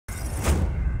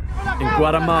In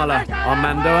Guatemala,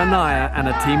 Armando Anaya and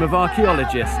a team of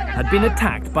archaeologists had been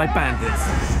attacked by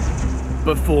bandits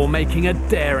before making a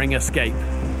daring escape.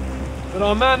 But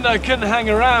Armando couldn't hang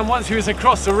around once he was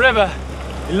across the river.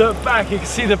 He looked back, he could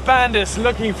see the bandits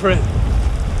looking for him.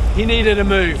 He needed a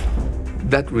move.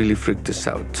 That really freaked us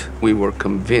out. We were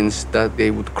convinced that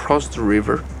they would cross the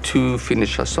river to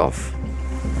finish us off.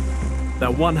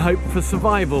 Their one hope for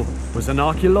survival was an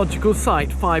archaeological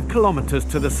site 5 kilometers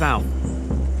to the south.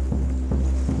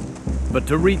 But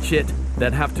to reach it,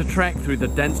 they'd have to trek through the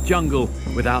dense jungle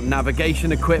without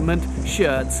navigation equipment,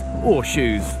 shirts, or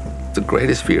shoes. The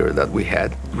greatest fear that we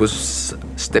had was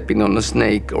stepping on a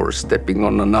snake or stepping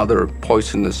on another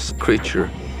poisonous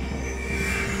creature.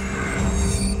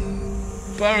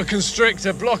 Boa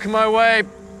Constrictor blocking my way.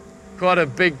 Quite a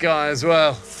big guy as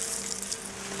well.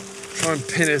 Try and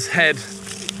pin his head.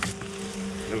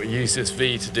 I'm going to use this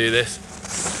V to do this.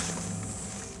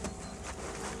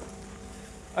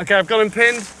 Okay, I've got him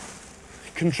pinned.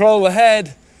 Control the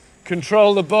head,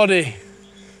 control the body,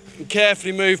 and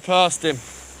carefully move past him.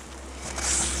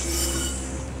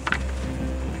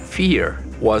 Fear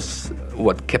was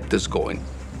what kept us going.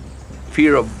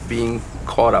 Fear of being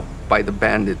caught up by the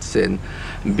bandits and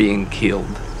being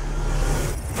killed.